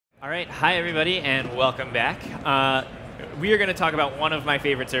All right, hi everybody, and welcome back. We are going to talk about one of my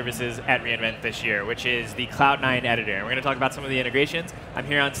favorite services at reInvent this year, which is the Cloud9 Editor. And we're going to talk about some of the integrations. I'm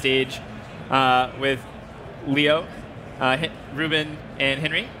here on stage with Leo, Ruben, and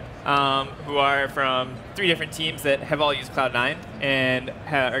Henry, who are from 3 different teams that have all used Cloud9 and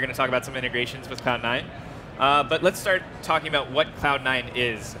are going to talk about some integrations with Cloud9. But let's start talking about what Cloud9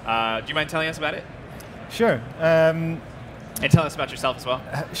 is. Do you mind telling us about it? Sure. And tell us about yourself as well.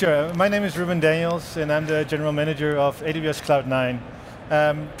 Sure. My name is Ruben Daniels, and I'm the General Manager of AWS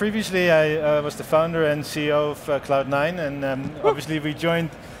Cloud9. Previously, I was the founder and CEO of Cloud9, and obviously we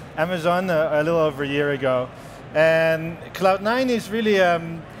joined Amazon a little over a year ago. And Cloud9 is really,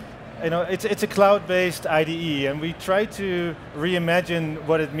 it's a cloud-based IDE, and we try to reimagine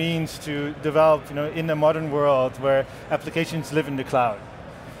what it means to develop, in a modern world where applications live in the cloud.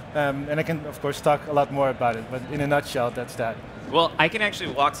 And I can, of course, talk a lot more about it, but in a nutshell, that's that. Well, I can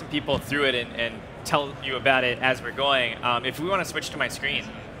actually walk some people through it and tell you about it as we're going. If we want to switch to my screen.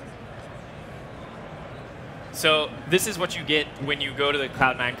 So this is what you get when you go to the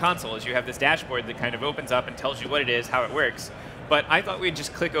Cloud9 console, is you have this dashboard that kind of opens up and tells you what it is, how it works. But I thought we'd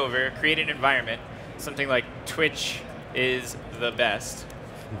just click over, create an environment, something like Twitch is the best.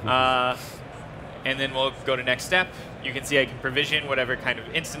 And then we'll go to next step. You can see I can provision whatever kind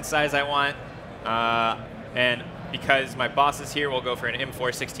of instance size I want. And because my boss is here, we'll go for an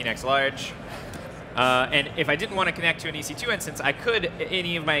M4 16x large. And if I didn't want to connect to an EC2 instance, I could,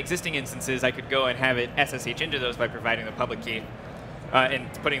 any of my existing instances, I could go and have it SSH into those by providing the public key and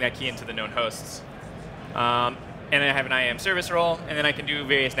putting that key into the known hosts. And I have an IAM service role, and then I can do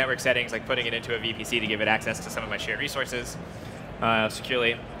various network settings, like putting it into a VPC to give it access to some of my shared resources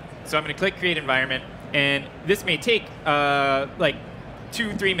securely. So I'm going to click Create Environment. And this may take like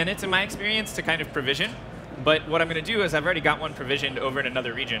 2-3 minutes in my experience to kind of provision. But what I'm going to do is I've already got one provisioned over in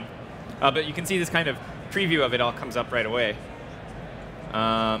another region. But you can see this kind of preview of it all comes up right away.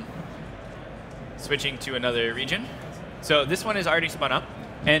 Switching to another region. So this one is already spun up.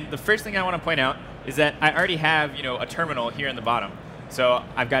 And the first thing I want to point out is that I already have a terminal here in the bottom. So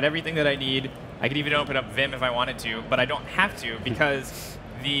I've got everything that I need. I could even open up Vim if I wanted to, but I don't have to because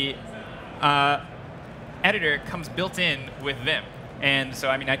the editor comes built in with Vim. And so,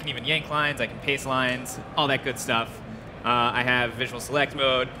 I can even yank lines, I can paste lines, all that good stuff. I have visual select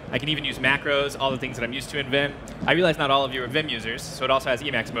mode. I can even use macros, all the things that I'm used to in Vim. I realize not all of you are Vim users, so it also has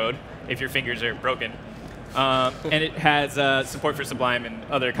Emacs mode if your fingers are broken. And it has support for Sublime and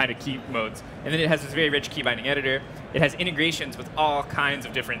other kind of key modes. And then it has this very rich key binding editor. It has integrations with all kinds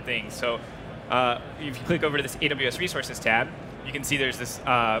of different things. So if you click over to this AWS Resources tab, you can see there's this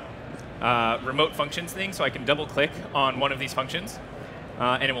remote functions thing, so I can double click on one of these functions,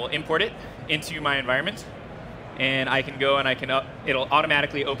 and it will import it into my environment. And I can go and it'll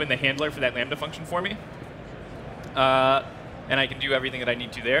automatically open the handler for that Lambda function for me. And I can do everything that I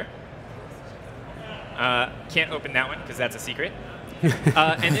need to there. Can't open that one because that's a secret.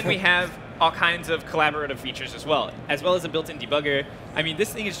 And then we have all kinds of collaborative features as well as a built-in debugger.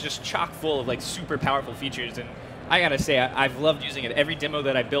 This thing is just chock full of like super powerful features. And I got to say, I've loved using it. Every demo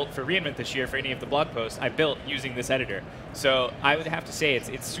that I built for reInvent this year for any of the blog posts, I built using this editor. So I would have to say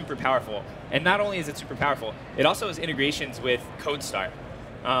it's super powerful. And not only is it super powerful, it also has integrations with Codestar.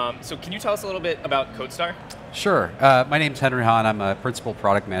 So can you tell us a little bit about Codestar? Sure. My name's Henry Hahn. I'm a principal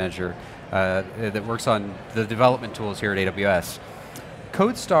product manager that works on the development tools here at AWS.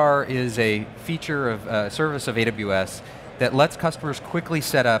 Codestar is a feature of service of AWS that lets customers quickly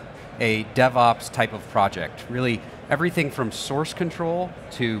set up a DevOps type of project. Really, everything from source control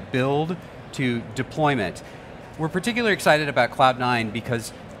to build to deployment. We're particularly excited about Cloud9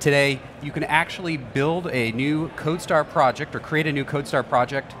 because today you can actually build a new Codestar project or create a new Codestar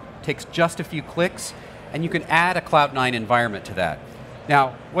project. It takes just a few clicks, and you can add a Cloud9 environment to that.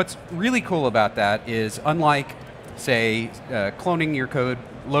 Now, what's really cool about that is, unlike, say, cloning your code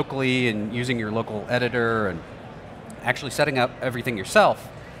locally and using your local editor and actually setting up everything yourself,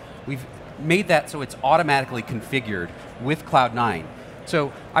 we've made that so it's automatically configured with Cloud9.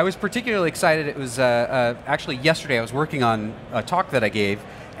 So I was particularly excited. It was actually yesterday I was working on a talk that I gave,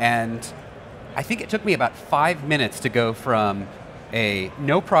 and I think it took me about 5 minutes to go from a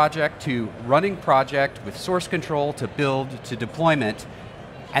no project to running project with source control to build to deployment,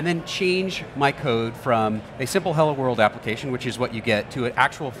 and then change my code from a simple Hello World application, which is what you get, to an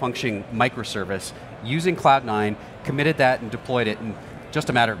actual functioning microservice using Cloud9, committed that and deployed it in just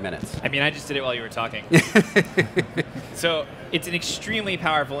a matter of minutes. I just did it while you were talking. So it's an extremely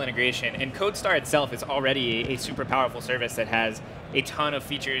powerful integration, and Codestar itself is already a super powerful service that has a ton of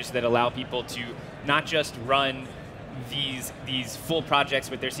features that allow people to not just run these full projects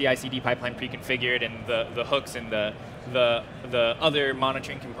with their CI/CD pipeline pre-configured and the hooks and the other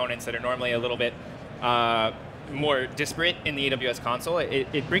monitoring components that are normally a little bit more disparate in the AWS console.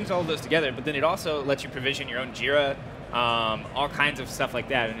 It brings all of those together, but then it also lets you provision your own Jira, all kinds of stuff like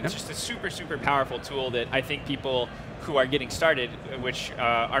that. And it's just a super, super powerful tool that I think people who are getting started, which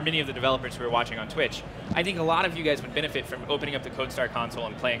are many of the developers who are watching on Twitch, I think a lot of you guys would benefit from opening up the Codestar console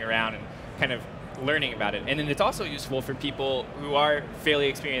and playing around and kind of learning about it. And then it's also useful for people who are fairly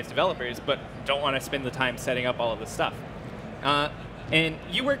experienced developers but don't want to spend the time setting up all of this stuff. And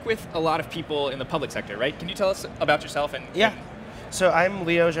you work with a lot of people in the public sector, right? Can you tell us about yourself? Yeah. So I'm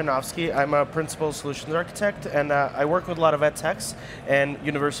Leo Janowski. I'm a principal solutions architect, and I work with a lot of ed techs and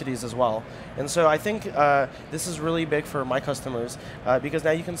universities as well. And so I think this is really big for my customers because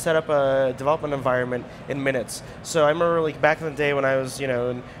now you can set up a development environment in minutes. So I remember like back in the day when I was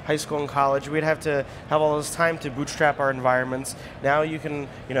in high school and college, we'd have to have all this time to bootstrap our environments. Now you can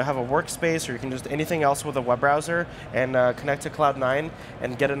have a workspace, or you can just anything else with a web browser and connect to Cloud9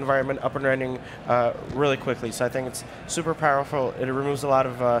 and get an environment up and running really quickly. So I think it's super powerful. It removes a lot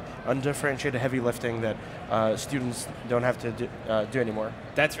of undifferentiated heavy lifting that students don't have to do anymore.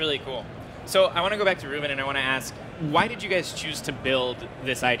 That's really cool. So I want to go back to Ruben, and I want to ask, why did you guys choose to build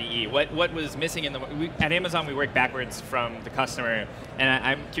this IDE? What was missing in at Amazon, we work backwards from the customer, and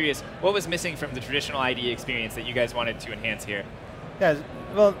I'm curious, what was missing from the traditional IDE experience that you guys wanted to enhance here? Yeah,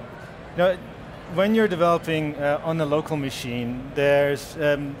 well, when you're developing on a local machine, there's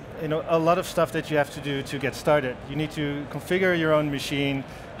a lot of stuff that you have to do to get started. You need to configure your own machine.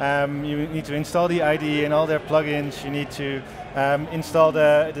 You need to install the IDE and all their plugins. You need to install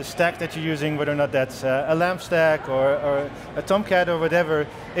the stack that you're using, whether or not that's a LAMP stack or a Tomcat or whatever.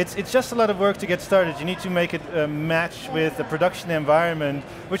 It's just a lot of work to get started. You need to make it match with the production environment,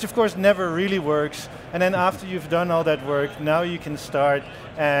 which of course never really works. And then after you've done all that work, now you can start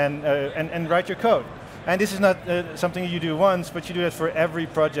and write your code. And this is not something you do once, but you do it for every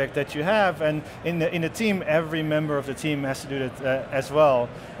project that you have. And in the team, every member of the team has to do that as well.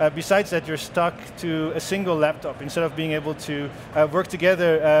 Besides that, you're stuck to a single laptop instead of being able to work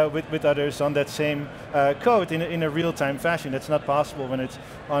together with others on that same code in a real-time fashion. That's not possible when it's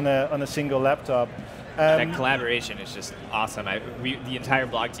on a single laptop. That collaboration is just awesome. The entire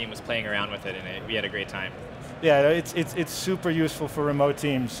blog team was playing around with it, and we had a great time. Yeah, it's super useful for remote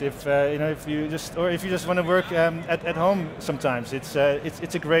teams. If you just want to work at home, sometimes it's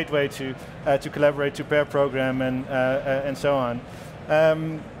a great way to collaborate, to pair program, and so on.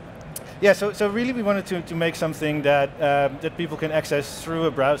 Yeah, so really we wanted to make something that people can access through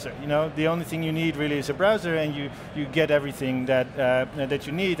a browser. The only thing you need really is a browser, and you get everything that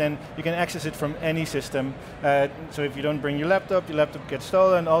you need, and you can access it from any system. So if you don't bring your laptop gets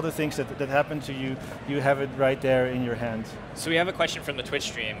stolen. All the things that happen to you, you have it right there in your hand. So we have a question from the Twitch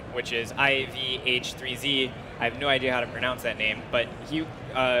stream, which is IVH3Z. I have no idea how to pronounce that name, but he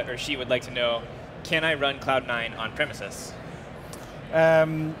or she would like to know, can I run Cloud9 on premises?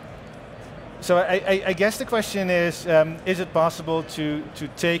 So I guess the question is it possible to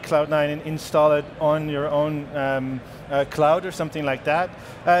take Cloud9 and install it on your own cloud or something like that?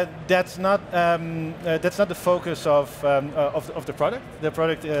 That's not the focus of the product. The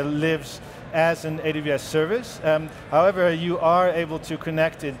product lives as an AWS service. However, you are able to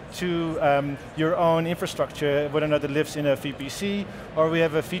connect it to your own infrastructure, whether or not it lives in a VPC, or we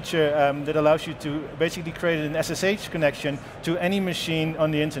have a feature that allows you to basically create an SSH connection to any machine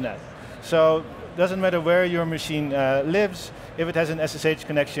on the internet. So it doesn't matter where your machine lives, if it has an SSH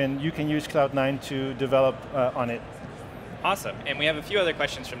connection, you can use Cloud9 to develop on it. Awesome, and we have a few other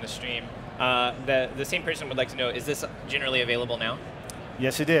questions from the stream. The same person would like to know, is this generally available now?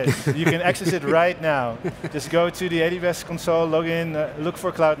 Yes, it is. You can access it right now. Just go to the AWS console, log in, look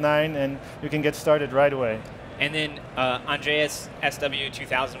for Cloud9, and you can get started right away. And then Andreas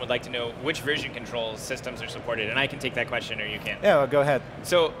SW2000 would like to know which version control systems are supported, and I can take that question, or you can. Yeah, well, go ahead.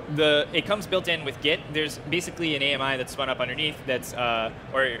 So it comes built in with Git. There's basically an AMI that's spun up underneath. There's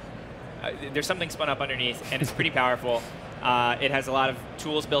something spun up underneath, and it's pretty powerful. It has a lot of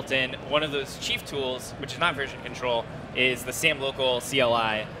tools built in. One of those chief tools, which is not version control, is the SAM local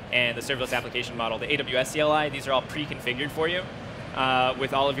CLI and the serverless application model, the AWS CLI. These are all pre-configured for you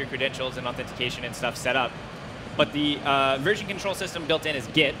with all of your credentials and authentication and stuff set up. But the version control system built in is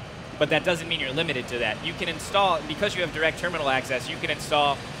Git, but that doesn't mean you're limited to that. You can install, because you have direct terminal access, you can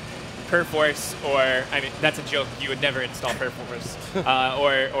install Perforce, or, I mean, that's a joke, you would never install Perforce,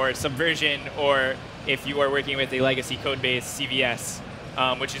 or Subversion, or if you are working with a legacy code base, CVS,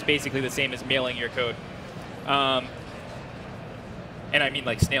 which is basically the same as mailing your code. And I mean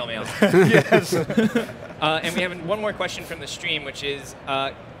like snail mail. Yes. And we have one more question from the stream, which is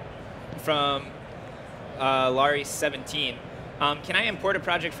from Larry17. Can I import a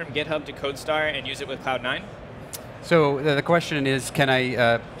project from GitHub to Codestar and use it with Cloud9? So the question is, can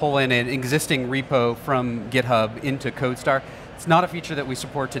I pull in an existing repo from GitHub into Codestar? It's not a feature that we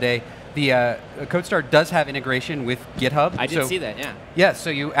support today. The Codestar does have integration with GitHub. I did see that, yeah. Yeah,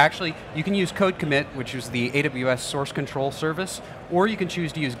 so you can use code commit, which is the AWS source control service, or you can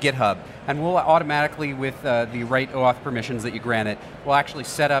choose to use GitHub. And we'll automatically, with the right OAuth permissions that you grant it, we'll actually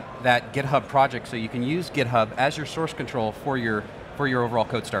set up that GitHub project so you can use GitHub as your source control for your overall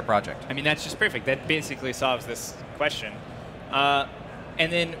Codestar project. I mean, that's just perfect. That basically solves this question. And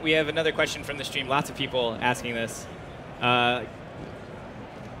then we have another question from the stream. Lots of people asking this.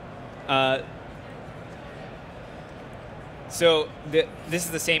 So this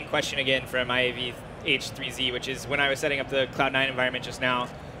is the same question again from IAV H3Z, which is when I was setting up the Cloud9 environment just now,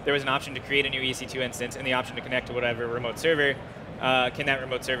 there was an option to create a new EC2 instance and the option to connect to whatever remote server. Can that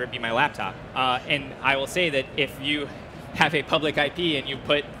remote server be my laptop? And I will say that if you have a public IP and you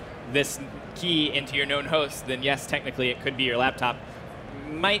put this key into your known host, then yes, technically it could be your laptop.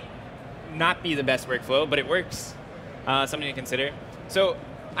 Might not be the best workflow, but it works. Something to consider. So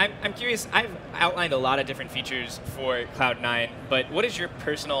I'm curious, I've outlined a lot of different features for Cloud9, but what is your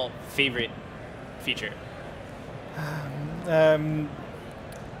personal favorite feature?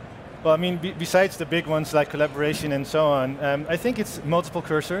 Well, I mean, besides the big ones like collaboration and so on, I think it's multiple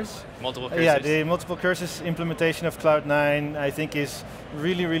cursors. Multiple cursors? Yeah, the multiple cursors implementation of Cloud9, I think, is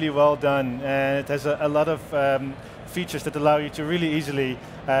really, really well done. And it has a lot of features that allow you to really easily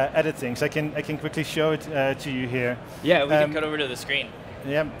edit things. I can quickly show it to you here. Yeah, we can cut over to the screen.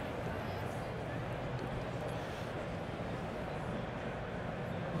 Yeah.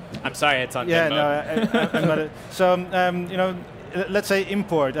 I'm sorry, it's on Yeah, Venmo. no, I'm not. So, you know, let's say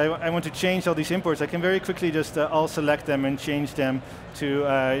import. I want to change all these imports. I can very quickly just all select them and change them to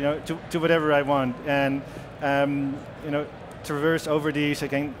you know, to whatever I want. And you know, traverse over these. I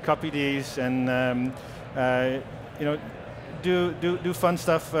can copy these and you know, do fun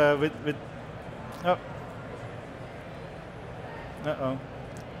stuff with. Oh. Uh-oh.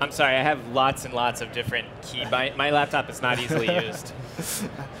 I'm sorry, I have lots and lots of different key. My laptop is not easily used.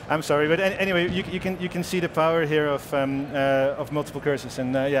 I'm sorry, but anyway, you can see the power here of multiple cursors,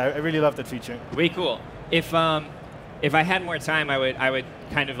 and yeah, I really love that feature. Way cool. If I had more time, I would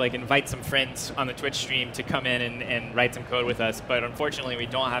kind of like invite some friends on the Twitch stream to come in and write some code with us, but unfortunately we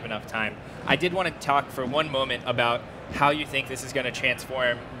don't have enough time. I did want to talk for one moment about how you think this is going to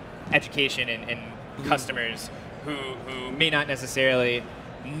transform education and customers who may not necessarily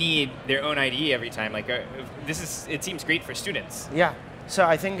need their own IDE every time. Like it seems great for students. Yeah. So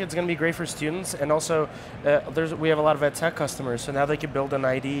I think it's going to be great for students, and also we have a lot of ed tech customers, so now they can build an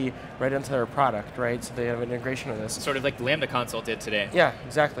IDE right into their product, right? So they have an integration of this. Sort of like the Lambda console did today. Yeah,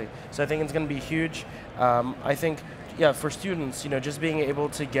 exactly. So I think it's going to be huge. I think, yeah, for students, you know, just being able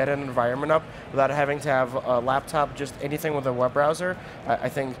to get an environment up without having to have a laptop, just anything with a web browser, I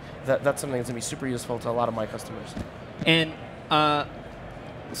think that's something that's going to be super useful to a lot of my customers. And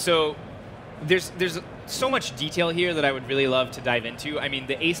so there's so much detail here that I would really love to dive into. I mean,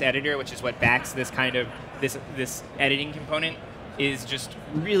 the ACE editor, which is what backs this kind of this editing component, is just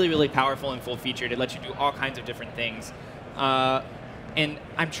really, really powerful and full-featured. It lets you do all kinds of different things. And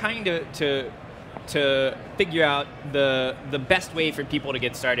I'm trying to figure out the best way for people to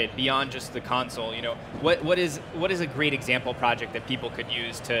get started beyond just the console. You know, what is a great example project that people could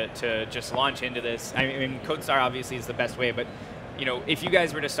use to just launch into this? I mean, Codestar obviously is the best way, but you know, if you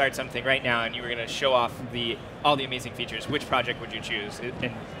guys were to start something right now and you were going to show off all the amazing features, which project would you choose?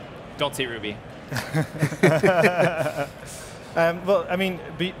 And don't say Ruby. Well, I mean,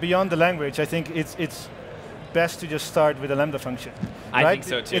 beyond the language, I think it's best to just start with a Lambda function. I right?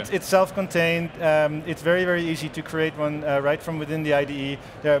 think so too. It's self-contained. It's very, very easy to create one right from within the IDE.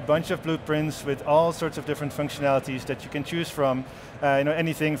 There are a bunch of blueprints with all sorts of different functionalities that you can choose from. You know,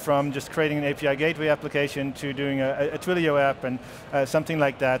 anything from just creating an API gateway application to doing a Twilio app and something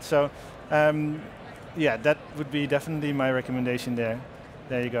like that. So, yeah, that would be definitely my recommendation there.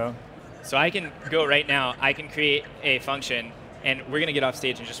 There you go. So I can go right now. I can create a function, and we're going to get off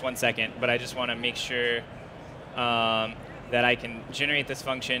stage in just 1 second, but I just want to make sure that I can generate this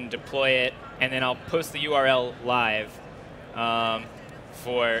function, deploy it, and then I'll post the URL live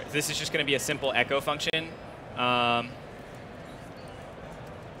this is just going to be a simple echo function.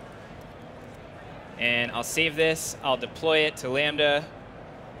 And I'll save this. I'll deploy it to Lambda.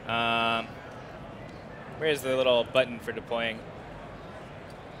 Where's the little button for deploying?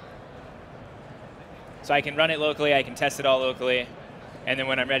 So I can run it locally. I can test it all locally. and then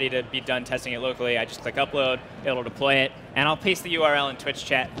when I'm ready to be done testing it locally, I just click upload, it'll deploy it, and I'll paste the URL in Twitch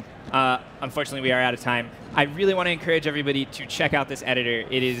chat. Unfortunately, we are out of time. I really want to encourage everybody to check out this editor.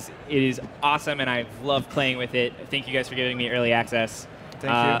 It is awesome, and I've loved playing with it. Thank you guys for giving me early access. Thank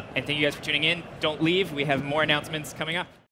you. And thank you guys for tuning in. Don't leave. We have more announcements coming up.